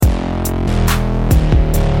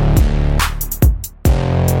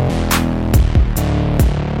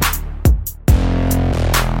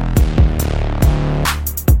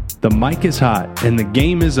mic is hot and the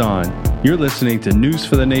game is on. You're listening to News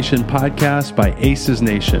for the Nation podcast by Aces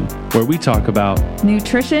Nation, where we talk about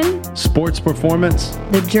nutrition, sports performance,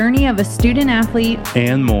 the journey of a student athlete,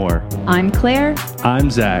 and more. I'm Claire. I'm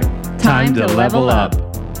Zach. Time to level up.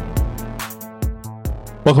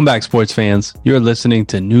 Welcome back, sports fans. You're listening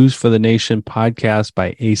to News for the Nation podcast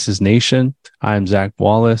by Aces Nation. I'm Zach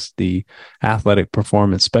Wallace, the athletic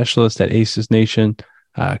performance specialist at Aces Nation.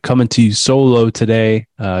 Coming to you solo today.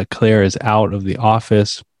 Claire is out of the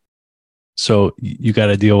office, so you got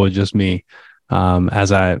to deal with just me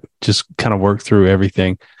as I just kind of work through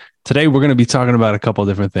everything. Today, we're going to be talking about a couple of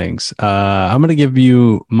different things. I'm going to give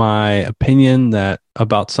you my opinion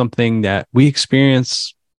about something that we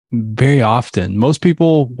experience very often. Most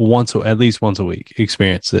people at least once a week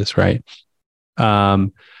experience this, right?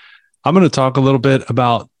 I'm going to talk a little bit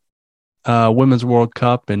about Women's World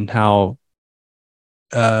Cup and how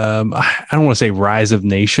I don't want to say rise of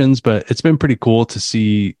nations, but it's been pretty cool to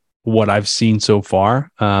see what I've seen so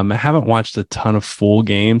far. I haven't watched a ton of full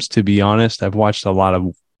games, to be honest. I've watched a lot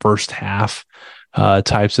of first half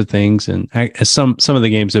types of things, and some of the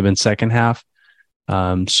games have been second half.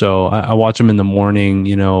 So I watch them in the morning,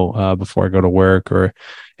 before I go to work, or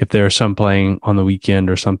if there are some playing on the weekend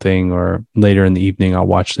or something, or later in the evening, I'll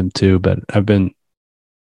watch them too. But we've been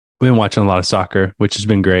watching a lot of soccer, which has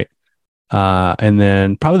been great. And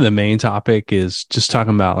then probably the main topic is just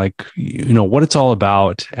talking about what it's all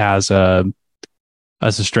about as a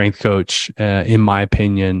strength coach, in my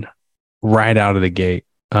opinion, right out of the gate.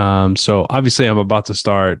 So obviously I'm about to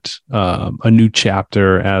start a new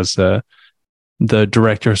chapter as the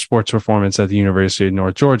director of sports performance at the University of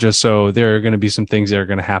North Georgia. So there are going to be some things that are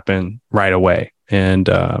going to happen right away. And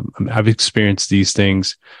I've experienced these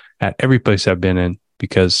things at every place I've been in,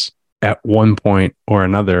 because at one point or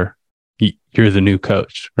another, you're the new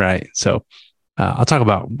coach, right? So I'll talk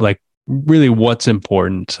about really what's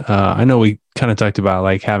important. I know we kind of talked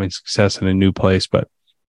about having success in a new place, but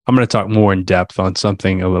I'm going to talk more in depth on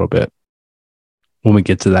something a little bit when we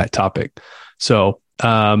get to that topic. So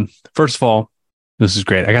first of all, this is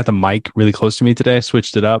great. I got the mic really close to me today. I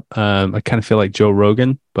switched it up. I kind of feel like Joe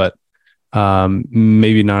Rogan, but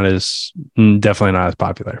definitely not as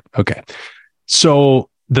popular. Okay. So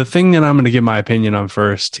the thing that I'm going to give my opinion on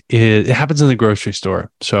first is it happens in the grocery store.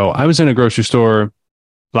 So I was in a grocery store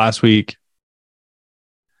last week,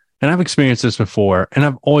 and I've experienced this before, and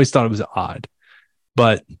I've always thought it was odd,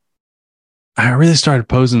 but I really started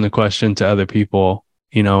posing the question to other people,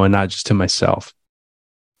 and not just to myself.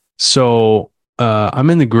 So I'm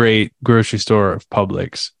in the great grocery store of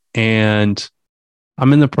Publix, and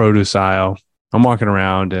I'm in the produce aisle. I'm walking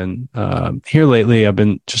around, and here lately I've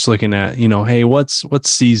been just looking at, hey, what's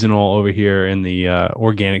seasonal over here in the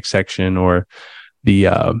organic section, or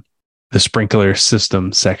the sprinkler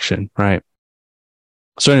system section, right?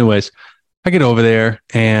 So anyways, I get over there,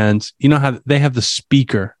 and how they have the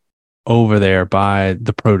speaker over there by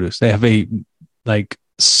the produce. They have a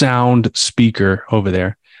sound speaker over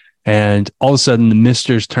there, and all of a sudden the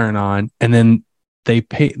misters turn on, and then they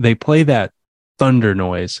play that thunder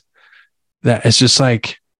noise. That it's just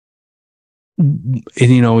when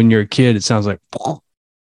you're a kid, it sounds like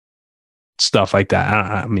stuff like that.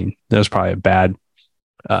 I mean, that was probably a bad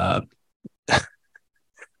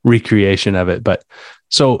recreation of it. But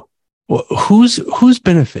so whose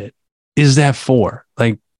benefit is that for?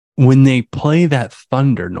 When they play that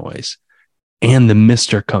thunder noise and the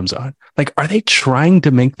mister comes on, are they trying to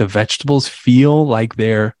make the vegetables feel like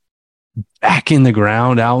they're back in the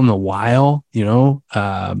ground, out in the wild,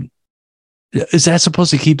 Is that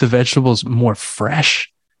supposed to keep the vegetables more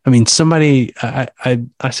fresh? I mean,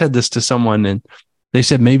 I said this to someone, and they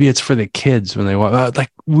said maybe it's for the kids when they walk.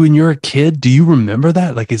 When you're a kid, do you remember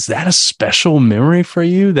that? Is that a special memory for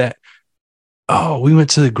you that, we went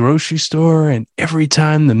to the grocery store and every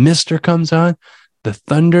time the mister comes on, the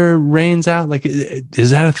thunder rains out? Is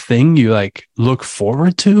that a thing you look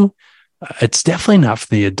forward to? It's definitely not for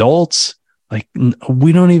the adults.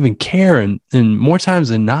 We don't even care. And more times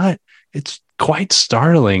than not, it's quite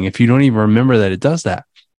startling if you don't even remember that it does that.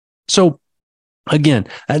 So again,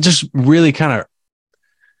 that just really kind of,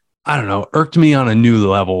 irked me on a new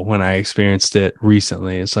level when I experienced it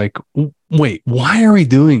recently. It's wait, why are we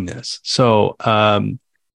doing this? So I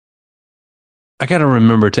got to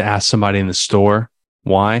remember to ask somebody in the store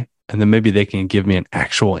why, and then maybe they can give me an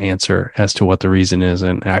actual answer as to what the reason is.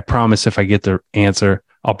 And I promise if I get the answer,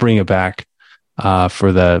 I'll bring it back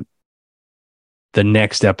for the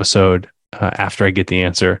next episode after I get the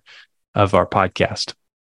answer of our podcast.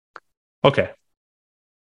 Okay.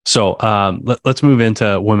 So let's move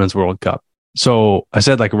into Women's World Cup. So I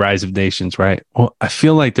said rise of nations, right? Well, I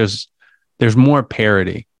feel like there's there's more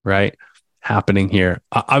parity, right, happening here.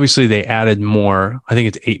 Obviously, they added more. I think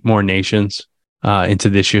it's 8 more nations into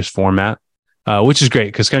this year's format, which is great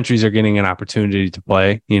because countries are getting an opportunity to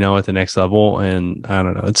play, at the next level. And I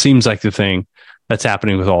don't know, it seems like the thing that's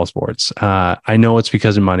happening with all sports. I know it's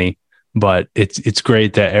because of money, but it's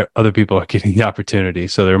great that other people are getting the opportunity.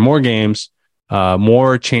 So there are more games,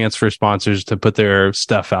 more chance for sponsors to put their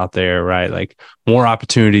stuff out there, right? Like more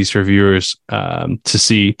opportunities for viewers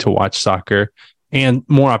to watch soccer, and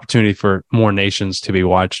more opportunity for more nations to be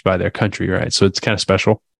watched by their country, right? So it's kind of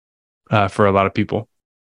special for a lot of people.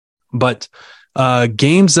 But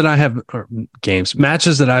matches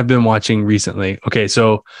that I've been watching recently. Okay,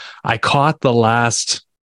 so I caught the last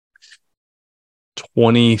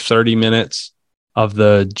 20-30 minutes of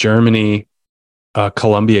the Germany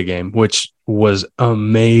Colombia game, which was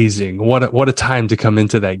amazing. What a time to come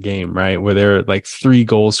into that game, right? Where there were like 3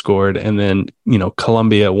 goals scored, and then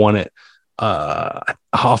Colombia won it it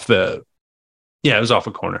was off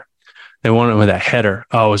a corner. They won it with a header.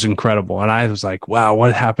 Oh, it was incredible. And I was like, wow,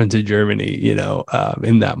 what happened to Germany,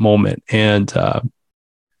 in that moment? And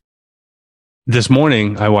this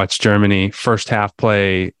morning I watched Germany first half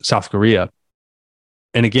play South Korea.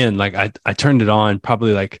 And again, like I turned it on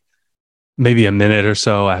probably like maybe a minute or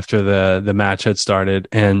so after the match had started.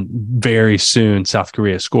 And very soon South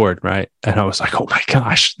Korea scored, right? And I was like, oh my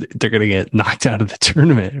gosh, they're going to get knocked out of the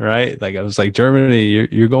tournament, right? Like I was like, Germany,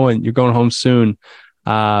 you're going home soon.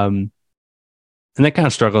 And they kind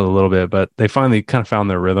of struggled a little bit, but they finally kind of found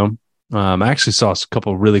their rhythm. I actually saw a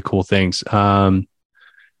couple of really cool things.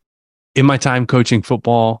 In my time coaching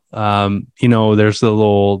football, there's the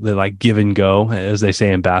like give and go, as they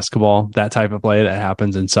say in basketball, that type of play that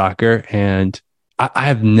happens in soccer. And I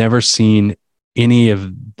have never seen any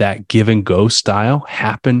of that give and go style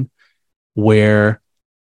happen where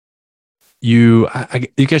I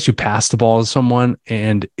guess you pass the ball to someone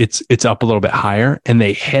and it's up a little bit higher and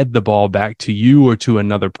they head the ball back to you or to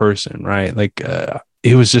another person, right? Like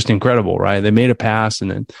it was just incredible, right? They made a pass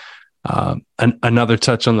and then another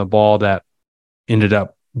touch on the ball that ended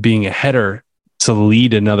up being a header to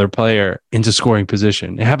lead another player into scoring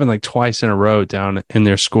position. It happened like twice in a row down in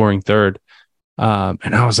their scoring third.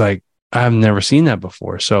 And I was like, I've never seen that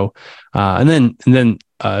before. So, and then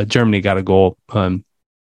Germany got a goal.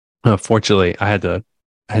 Fortunately, I had to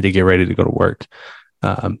get ready to go to work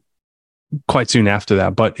quite soon after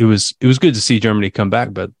that. But it was good to see Germany come back.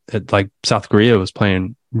 But South Korea was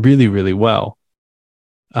playing really, really well.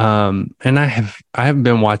 And I haven't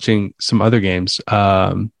been watching some other games.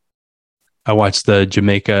 I watched the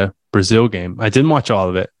Jamaica Brazil game. I didn't watch all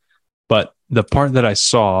of it, but the part that I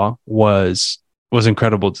saw was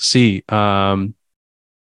incredible to see.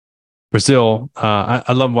 Brazil.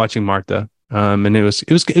 I love watching Marta. And it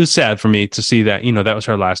was sad for me to see that, that was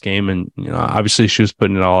her last game. And, obviously she was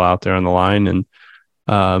putting it all out there on the line. And,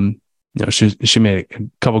 she made a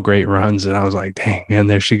couple great runs and I was like, dang, man,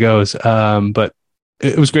 there she goes. But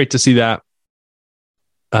it was great to see that.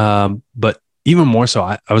 But even more so,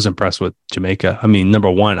 I was impressed with Jamaica. I mean,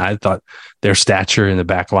 number one, I thought their stature in the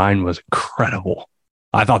back line was incredible.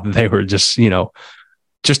 I thought that they were just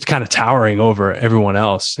kind of towering over everyone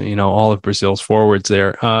else, all of Brazil's forwards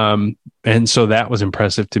there. And so that was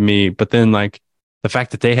impressive to me. But then like the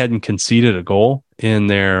fact that they hadn't conceded a goal in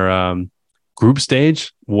their group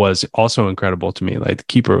stage was also incredible to me. Like the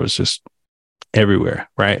keeper was just everywhere,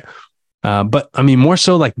 right? But I mean, more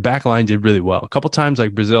so like backline did really well. A couple times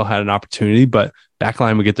like Brazil had an opportunity, but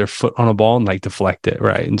backline would get their foot on a ball and like deflect it,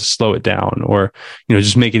 right? And just slow it down or,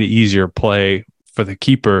 just make it an easier play for the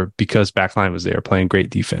keeper because backline was there playing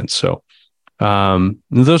great defense. So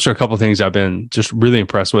those are a couple of things I've been just really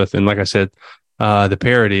impressed with. And like I said, the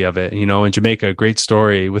parody of it, in Jamaica, a great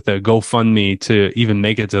story with a GoFundMe to even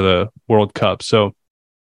make it to the World Cup. So,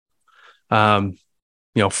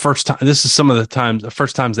 first time, this is some of the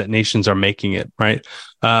first times that nations are making it, right?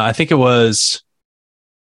 I think it was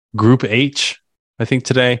Group H, I think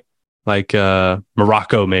today, like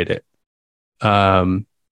Morocco made it. And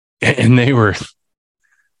they were,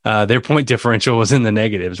 their point differential was in the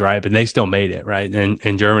negatives, right? But they still made it, right?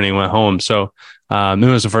 And Germany went home. So it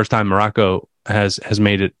was the first time Morocco has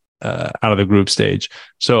made it out of the group stage.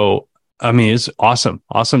 So I mean, it's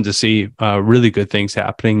awesome to see really good things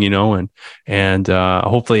happening, and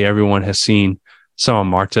hopefully everyone has seen some of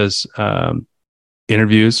Marta's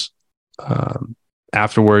interviews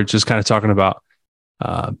afterwards, just kind of talking about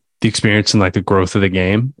the experience and like the growth of the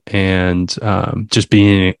game and just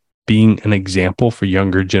being an example for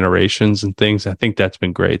younger generations and things. I think that's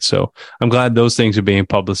been great. So I'm glad those things are being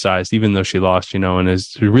publicized, even though she lost, and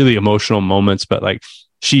it's really emotional moments, but like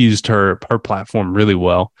she used her platform really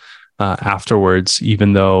well. afterwards,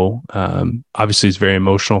 even though obviously it's very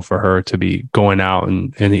emotional for her to be going out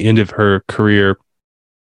and the end of her career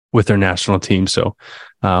with her national team. So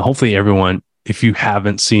hopefully everyone, if you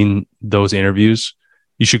haven't seen those interviews,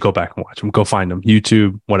 you should go back and watch them. Go find them.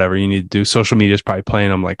 YouTube, whatever you need to do. Social media is probably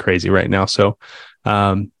playing them like crazy right now. So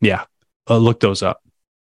look those up.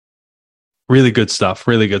 Really good stuff.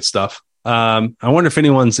 Really good stuff. I wonder if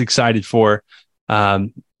anyone's excited for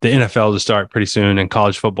the NFL to start pretty soon and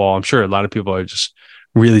college football. I'm sure a lot of people are just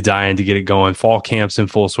really dying to get it going. Fall camp's in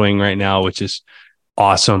full swing right now, which is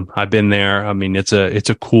awesome. I've been there. I mean, it's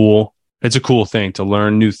a cool thing to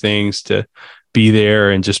learn new things, to be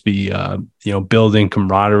there and just be building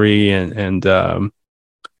camaraderie and the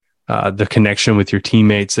connection with your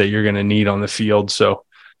teammates that you're going to need on the field. So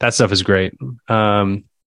that stuff is great.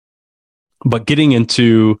 But getting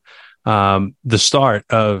into the start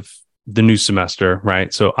of the new semester,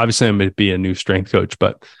 right? So obviously I'm going to be a new strength coach,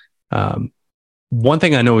 but one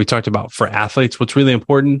thing I know we talked about for athletes, what's really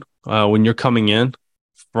important when you're coming in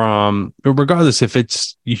from, regardless if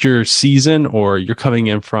it's your season or you're coming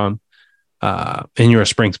in from, and you're a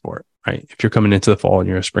spring sport, right? If you're coming into the fall and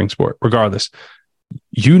you're a spring sport, regardless,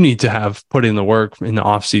 you need to have put in the work in the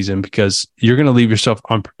off season because you're going to leave yourself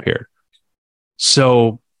unprepared.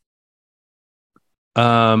 So,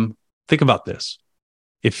 think about this.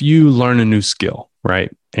 If you learn a new skill,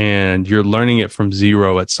 right, and you're learning it from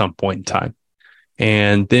zero at some point in time,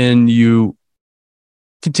 and then you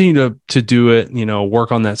continue to do it,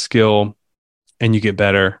 work on that skill and you get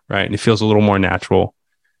better, right? And it feels a little more natural.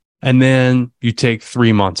 And then you take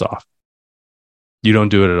 3 months off. You don't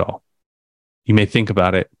do it at all. You may think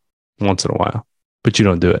about it once in a while, but you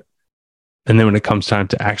don't do it. And then when it comes time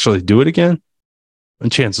to actually do it again,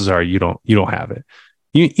 and chances are you don't have it.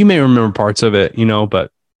 You may remember parts of it,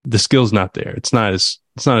 but the skill's not there. It's not as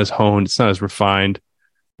honed. It's not as refined.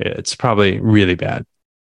 It's probably really bad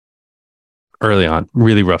early on,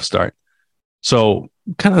 really rough start. So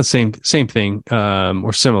kind of the same thing,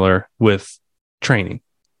 or similar with training.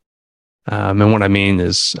 And what I mean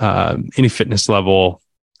is any fitness level,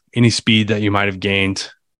 any speed that you might have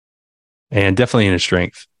gained, and definitely any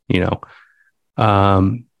strength,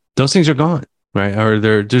 those things are gone, right? Or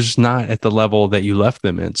they're just not at the level that you left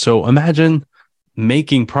them in. So imagine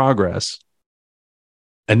making progress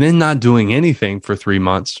and then not doing anything for 3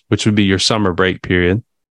 months, which would be your summer break period,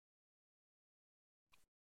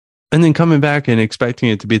 and then coming back and expecting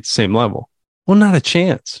it to be at the same level. Well, not a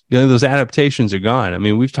chance. Those adaptations are gone. I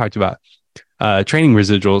mean, we've talked about training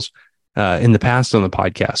residuals in the past on the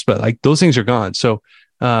podcast, but like those things are gone. So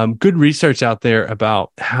good research out there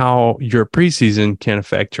about how your preseason can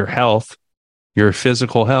affect your health, your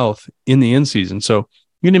physical health in the in season. So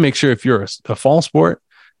you need to make sure if you're a fall sport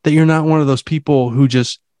that you're not one of those people who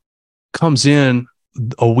just comes in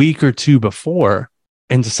a week or two before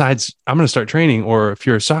and decides I'm going to start training. Or if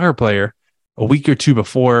you're a soccer player, a week or two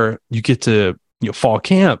before you get to fall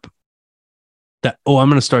camp, that, I'm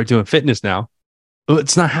going to start doing fitness now. But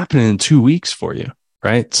it's not happening in 2 weeks for you,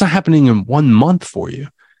 right? It's not happening in 1 month for you.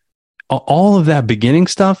 All of that beginning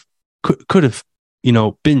stuff could have,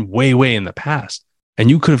 been way in the past, and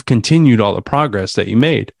you could have continued all the progress that you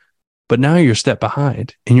made. But now you're a step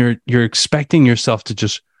behind, and you're expecting yourself to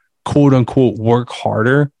just quote unquote work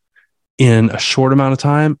harder in a short amount of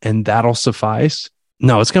time, and that'll suffice.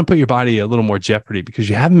 No, it's going to put your body a little more jeopardy because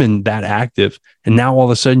you haven't been that active. And now all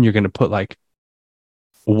of a sudden you're going to put like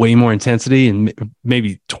way more intensity and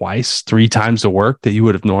maybe 2x, 3x the work that you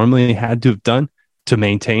would have normally had to have done to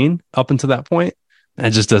maintain up until that point.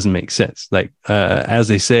 That just doesn't make sense. Like, as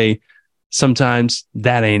they say, sometimes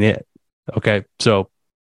that ain't it. Okay. So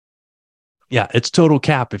yeah, it's total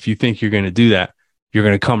cap. If you think you're going to do that, you're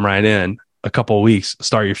going to come right in a couple of weeks,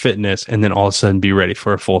 start your fitness, and then all of a sudden be ready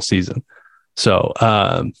for a full season. So,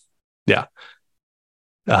 I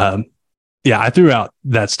threw out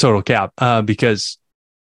that's total cap because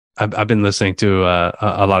I've been listening to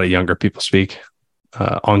a lot of younger people speak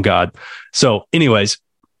on God. So anyways,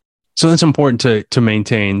 so that's important to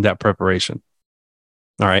maintain that preparation.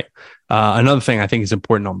 All right. Another thing I think is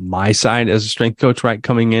important on my side as a strength coach, right,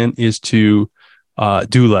 coming in is to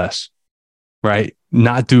do less, right?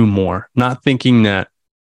 Not do more, not thinking that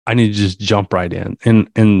I need to just jump right in.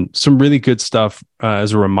 And some really good stuff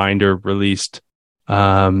as a reminder released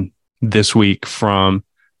this week from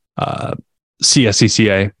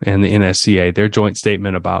CSCCA and the NSCA, their joint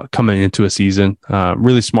statement about coming into a season.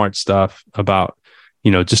 Really smart stuff about,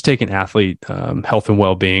 just taking athlete health and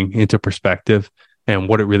well-being into perspective and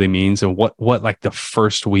what it really means and what like the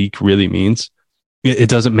first week really means. It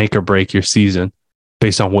doesn't make or break your season.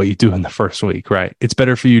 based on what you do in the first week, right? It's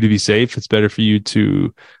better for you to be safe. It's better for you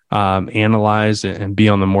to analyze and be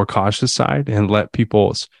on the more cautious side and let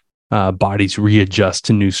people's bodies readjust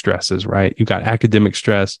to new stresses, right? You got academic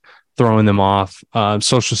stress throwing them off.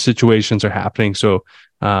 Social situations are happening. So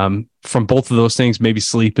from both of those things, maybe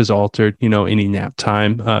sleep is altered, any nap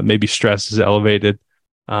time, maybe stress is elevated.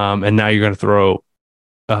 And now you're going to throw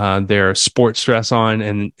their sports stress on.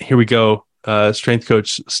 And here we go, strength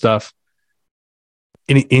coach stuff.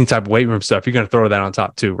 Any type of weight room stuff, you're going to throw that on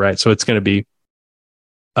top too, right? So it's going to be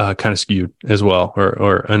kind of skewed as well,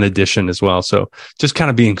 or an addition as well. So just kind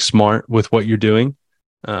of being smart with what you're doing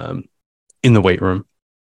in the weight room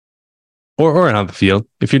or on the field.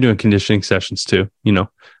 If you're doing conditioning sessions too,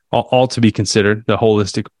 all to be considered, the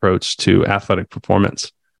holistic approach to athletic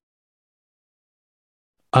performance.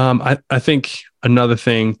 I think another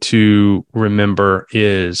thing to remember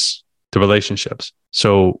is the relationships.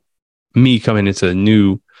 So me coming into a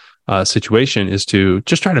new situation is to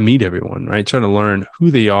just try to meet everyone, right? Try to learn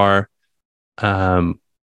who they are. Try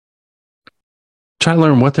to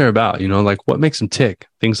learn what they're about, like what makes them tick,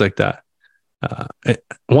 things like that.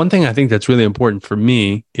 One thing I think that's really important for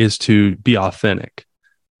me is to be authentic.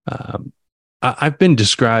 I've been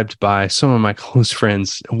described by some of my close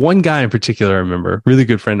friends. One guy in particular, I remember, really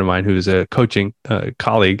good friend of mine who was a coaching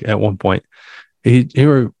colleague at one point. He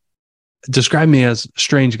described me as a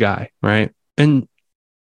strange guy, right? And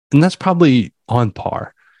that's probably on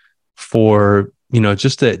par for,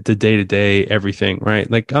 just the day-to-day everything,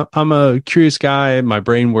 right? Like I'm a curious guy. My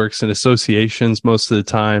brain works in associations most of the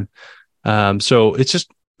time. So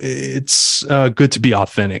it's good to be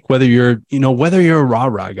authentic, whether you're a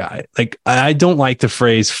rah-rah guy. Like I don't like the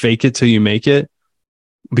phrase fake it till you make it,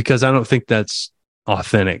 because I don't think that's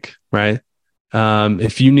authentic, right?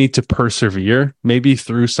 If you need to persevere, maybe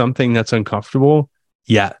through something that's uncomfortable,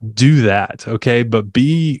 yeah, do that. Okay. But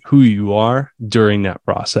be who you are during that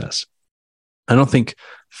process. I don't think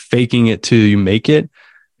faking it till you make it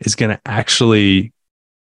is going to actually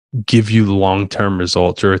give you long-term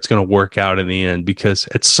results, or it's going to work out in the end, because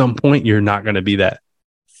at some point you're not going to be that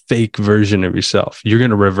fake version of yourself. You're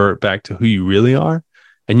going to revert back to who you really are.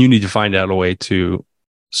 And you need to find out a way to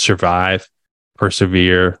survive,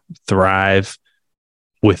 persevere, thrive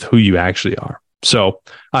with who you actually are. So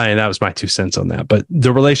that was my 2 cents on that. But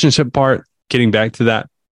the relationship part, getting back to that,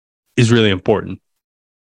 is really important,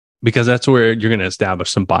 because that's where you're going to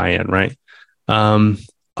establish some buy-in, right? A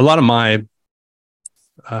lot of my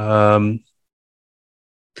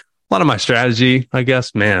strategy, I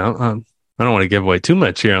guess, man, I don't want to give away too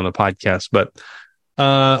much here on the podcast, but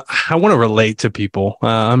I want to relate to people.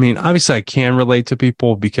 Obviously I can relate to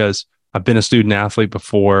people because I've been a student athlete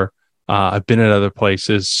before. I've been at other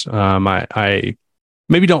places. I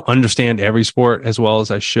maybe don't understand every sport as well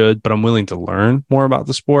as I should, but I'm willing to learn more about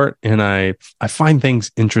the sport. And I find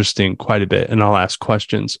things interesting quite a bit, and I'll ask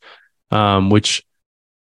questions, which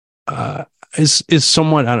is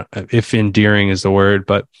somewhat, I don't know if endearing is the word,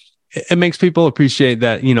 but it makes people appreciate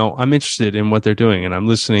that, I'm interested in what they're doing, and I'm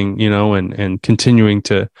listening, and continuing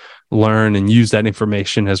to learn and use that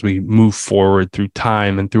information as we move forward through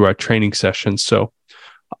time and through our training sessions. So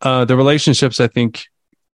the relationships, I think,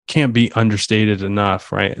 can't be understated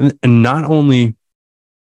enough, right? And not only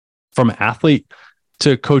from athlete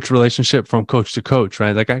to coach relationship, from coach to coach,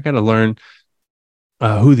 right? Like I got to learn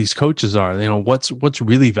who these coaches are, what's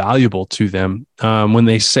really valuable to them. When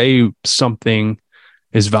they say something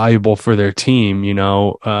is valuable for their team,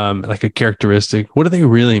 like a characteristic, what do they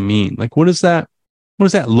really mean? Like, what does that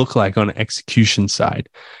look like on an execution side?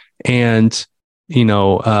 And,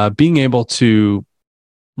 being able to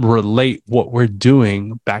relate what we're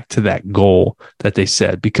doing back to that goal that they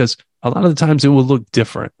said, because a lot of the times it will look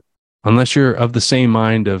different unless you're of the same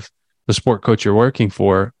mind of the sport coach you're working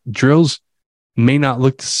for. Drills may not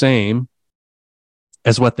look the same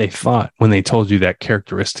as what they thought when they told you that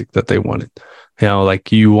characteristic that they wanted.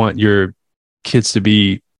 Like you want your kids to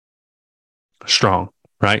be strong,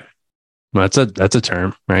 right? Well, that's a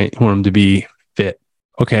term, right? You want them to be fit.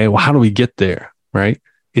 Okay, well, how do we get there, right?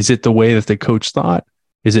 Is it the way that the coach thought?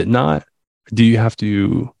 Is it not? Do you have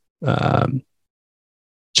to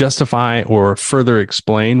justify or further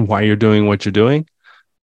explain why you're doing what you're doing?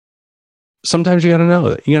 Sometimes you got to know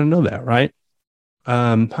that. You got to know that, right?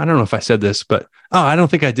 I don't know if I said this, but I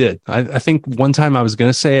don't think I did. I think one time I was going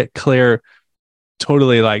to say it. Claire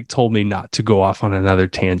totally told me not to go off on another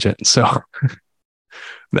tangent. So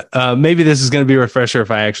maybe this is going to be a refresher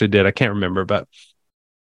if I actually did. I can't remember, but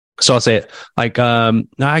so I'll say it. I kind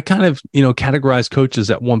of, categorized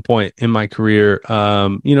coaches at one point in my career,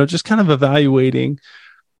 just kind of evaluating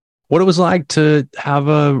what it was like to have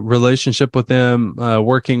a relationship with them,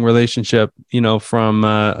 working relationship, from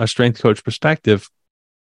a strength coach perspective.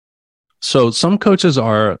 So some coaches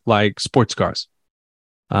are like sports cars.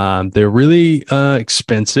 They're really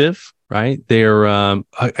expensive, right? They're, I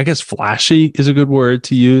guess, flashy is a good word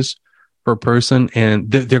to use for a person, and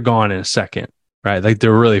they're gone in a second, right? Like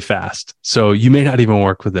they're really fast. So you may not even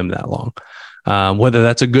work with them that long. Whether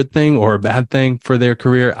that's a good thing or a bad thing for their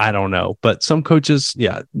career, I don't know. But some coaches,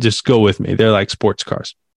 yeah, just go with me. They're like sports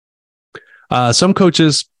cars. Some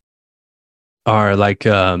coaches are like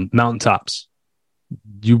mountaintops.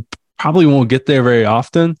 You probably won't get there very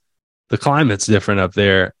often. The climate's different up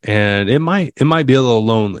there, and it might be a little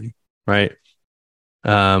lonely, right?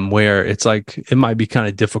 Where it's like it might be kind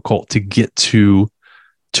of difficult to get to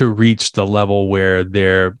reach the level where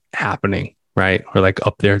they're happening, right? Or like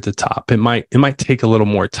up there at the top. It might take a little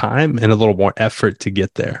more time and a little more effort to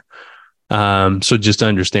get there. So just to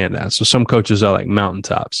understand that. So some coaches are like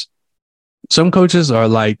mountaintops. Some coaches are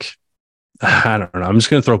like, I don't know. I'm just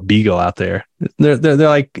going to throw Beagle out there. They're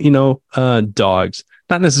like, dogs,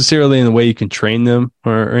 not necessarily in the way you can train them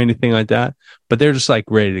or anything like that, but they're just like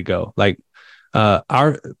ready to go. Like,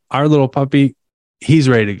 our little puppy, he's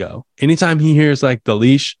ready to go. Anytime he hears like the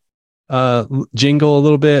leash, jingle a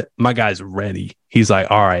little bit, my guy's ready. He's like,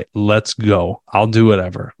 all right, let's go. I'll do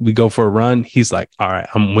whatever. We go for a run. He's like, all right,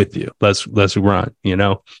 I'm with you. Let's run,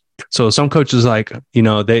 So some coaches like,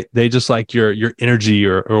 they just like your energy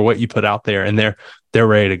or what you put out there, and they're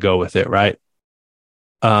ready to go with it. Right.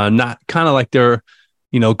 Not kind of like they're,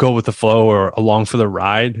 go with the flow or along for the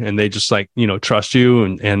ride, and they just like, trust you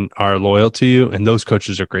and are loyal to you. And those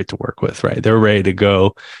coaches are great to work with, right? They're ready to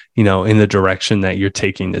go, in the direction that you're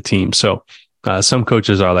taking the team. So, some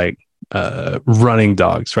coaches are like, running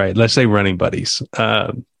dogs, right? Let's say running buddies,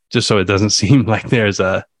 just so it doesn't seem like there's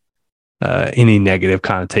any negative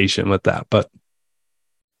connotation with that. But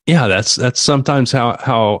yeah, that's sometimes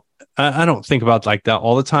how I don't think about like that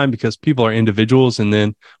all the time, because people are individuals. And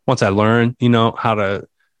then once I learn, how to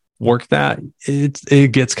work that,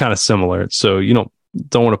 it gets kind of similar. So you don't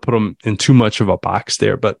want to put them in too much of a box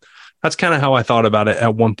there. But that's kind of how I thought about it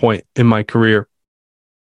at one point in my career.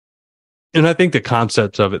 And I think the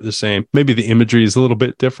concepts of it the same. Maybe the imagery is a little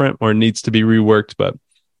bit different or needs to be reworked. But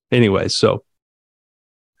anyway, so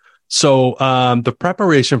the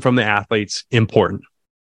preparation from the athletes, important.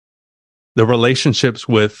 The relationships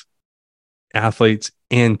with athletes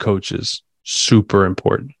and coaches, super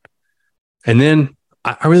important. And then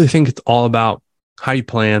I really think it's all about how you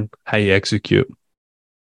plan, how you execute.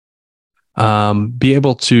 Be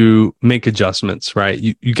able to make adjustments, right?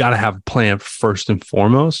 You got to have a plan first and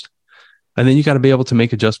foremost. And then you got to be able to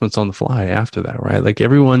make adjustments on the fly after that, right? Like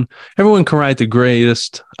everyone can write the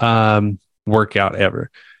greatest workout ever,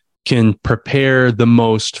 can prepare the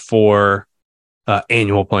most for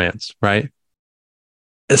annual plans, right?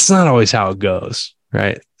 It's not always how it goes,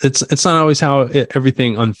 right? It's not always how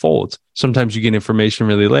everything unfolds. Sometimes you get information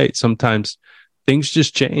really late. Sometimes things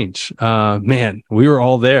just change. Man, we were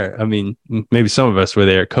all there. I mean, maybe some of us were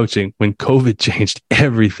there coaching when COVID changed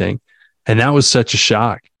everything. And that was such a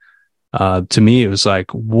shock. To me, it was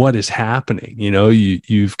like, what is happening?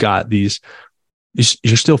 You've got these,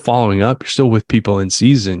 you're still following up, you're still with people in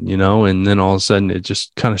season, and then all of a sudden it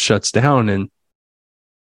just kind of shuts down. And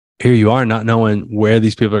here you are not knowing where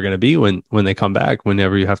these people are going to be when they come back,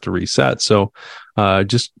 whenever you have to reset. So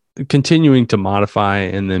just continuing to modify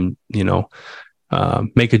and then,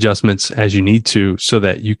 make adjustments as you need to so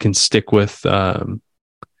that you can stick with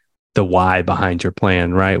the why behind your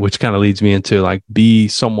plan, right? Which kind of leads me into like, be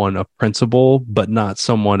someone of principle, but not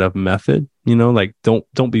someone of method, like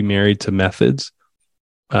don't be married to methods.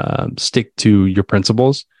 Stick to your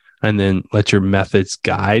principles and then let your methods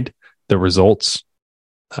guide the results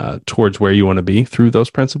towards where you want to be through those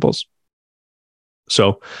principles.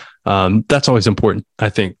 So that's always important, I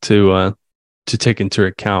think, to take into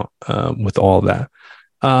account with all of that.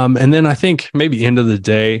 And then I think maybe end of the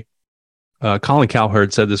day, Colin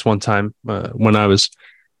Cowherd said this one time when I was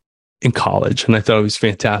in college, and I thought it was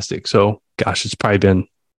fantastic. So, gosh, it's probably been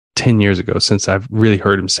 10 years ago since I've really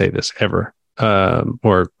heard him say this ever,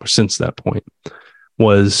 or since that point,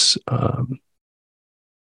 was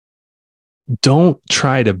don't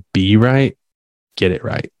try to be right, get it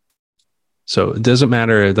right. So it doesn't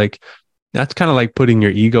matter. Like, that's kind of like putting your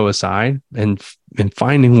ego aside and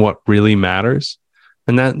finding what really matters.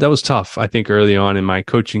 And that was tough, I think, early on in my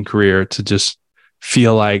coaching career, to just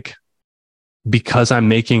feel like because I'm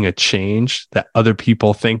making a change that other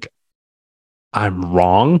people think I'm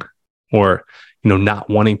wrong, or, not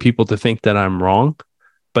wanting people to think that I'm wrong.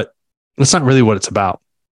 But that's not really what it's about.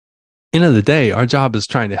 end of the day, our job is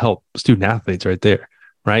trying to help student athletes right there,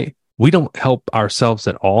 right? We don't help ourselves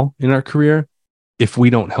at all in our career if we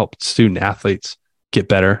don't help student athletes get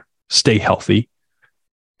better, stay healthy.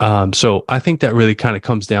 So I think that really kind of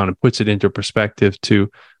comes down and puts it into perspective to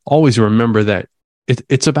always remember that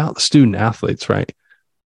it's about the student athletes, right?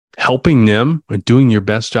 Helping them and doing your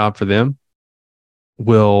best job for them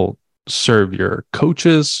will serve your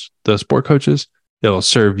coaches, the sport coaches. It'll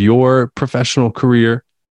serve your professional career.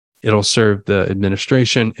 It'll serve the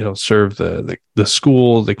administration. It'll serve the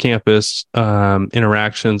school, the campus,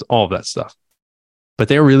 interactions, all of that stuff. But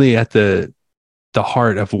they're really at the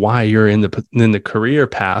heart of why you're in the career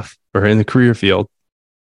path or in the career field,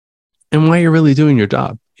 and why you're really doing your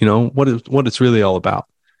job. You know what it's really all about.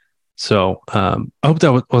 So I hope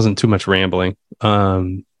that wasn't too much rambling. Yeah,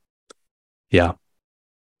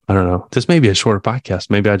 I don't know. This may be a shorter podcast.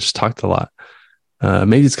 Maybe I just talked a lot.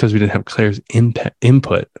 Maybe it's because we didn't have Claire's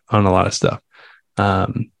input on a lot of stuff.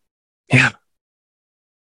 Yeah.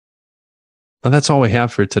 Well, that's all we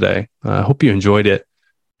have for today. I hope you enjoyed it.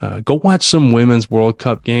 Go watch some Women's World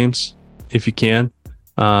Cup games if you can.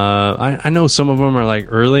 I know some of them are like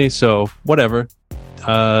early, so whatever.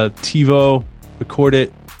 TiVo, record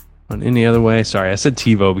it on any other way. Sorry, I said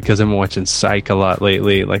TiVo because I've been watching Psych a lot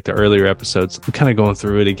lately, like the earlier episodes. I'm kind of going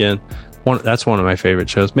through it again. That's one of my favorite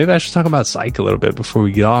shows. Maybe I should talk about Psych a little bit before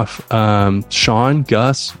we get off. Sean,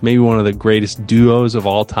 Gus, maybe one of the greatest duos of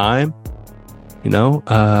all time. You know,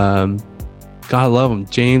 gotta love them.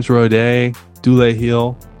 James Roday, Dule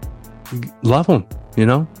Hill, love them. You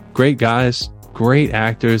know, great guys, great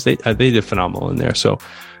actors. They did phenomenal in there. So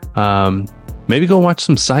maybe go watch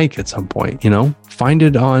some Psych at some point. You know, find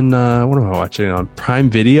it on what am I watching on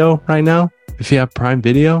Prime Video right now? If you have Prime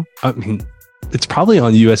Video, I mean, it's probably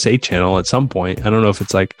on the USA channel at some point. I don't know if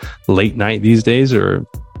it's like late night these days or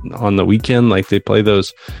on the weekend. Like they play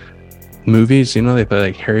those movies, you know, they play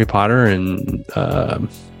like Harry Potter and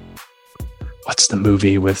what's the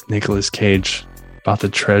movie with Nicolas Cage about the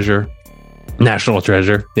treasure? National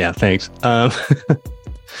Treasure. Yeah, thanks.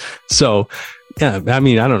 So yeah, I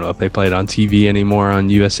mean, I don't know if they play it on TV anymore on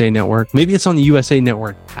USA Network. Maybe it's on the USA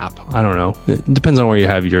Network app. I don't know. It depends on where you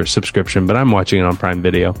have your subscription, but I'm watching it on Prime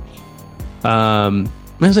Video. Isn't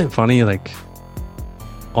it funny? Like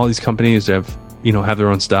all these companies have their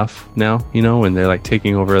own stuff now, you know, and they're like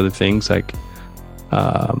taking over other things. Like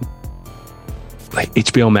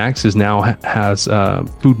HBO Max has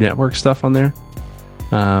Food Network stuff on there.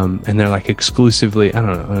 And they're like exclusively, I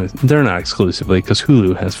don't know, they're not exclusively because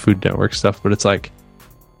Hulu has Food Network stuff, but it's like,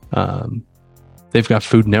 they've got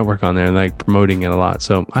Food Network on there and like promoting it a lot.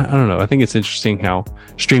 So I don't know. I think it's interesting how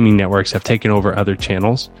streaming networks have taken over other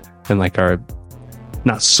channels and like are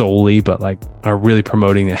not solely, but like are really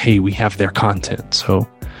promoting that, hey, we have their content. So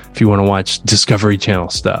if you want to watch Discovery Channel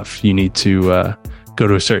stuff, you need to go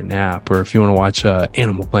to a certain app, or if you want to watch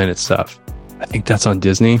Animal Planet stuff, I think that's on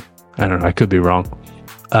Disney. I don't know. I could be wrong.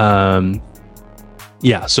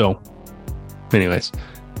 Yeah. So anyways,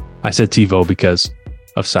 I said TiVo because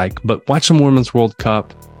of Psych, but watch some Women's World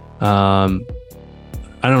Cup. I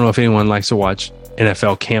don't know if anyone likes to watch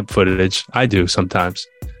NFL camp footage. I do sometimes.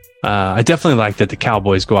 I definitely like that the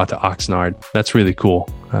Cowboys go out to Oxnard. That's really cool.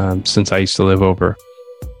 Since I used to live over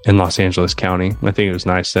in Los Angeles County, I think it was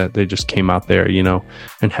nice that they just came out there, you know,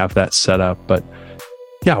 and have that set up. But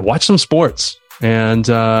yeah, watch some sports and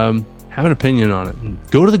have an opinion on it. And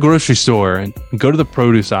go to the grocery store and go to the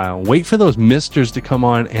produce aisle. Wait for those misters to come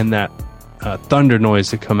on and that thunder noise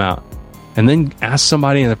to come out. And then ask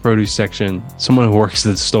somebody in the produce section, someone who works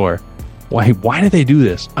at the store, why do they do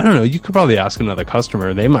this? I don't know. You could probably ask another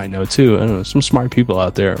customer. They might know too. I don't know. Some smart people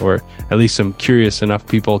out there, or at least some curious enough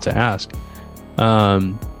people to ask.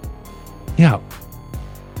 Yeah.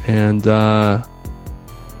 And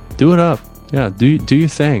do it up. Yeah. Do your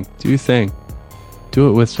thing. Do your thing. Do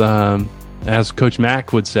it with, as Coach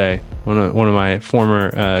Mack would say, one of my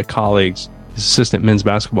former colleagues, his assistant men's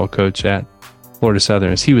basketball coach at Florida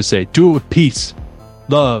Southern, as he would say, do it with peace,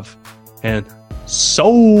 love, and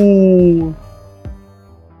soul.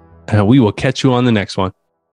 We will catch you on the next one.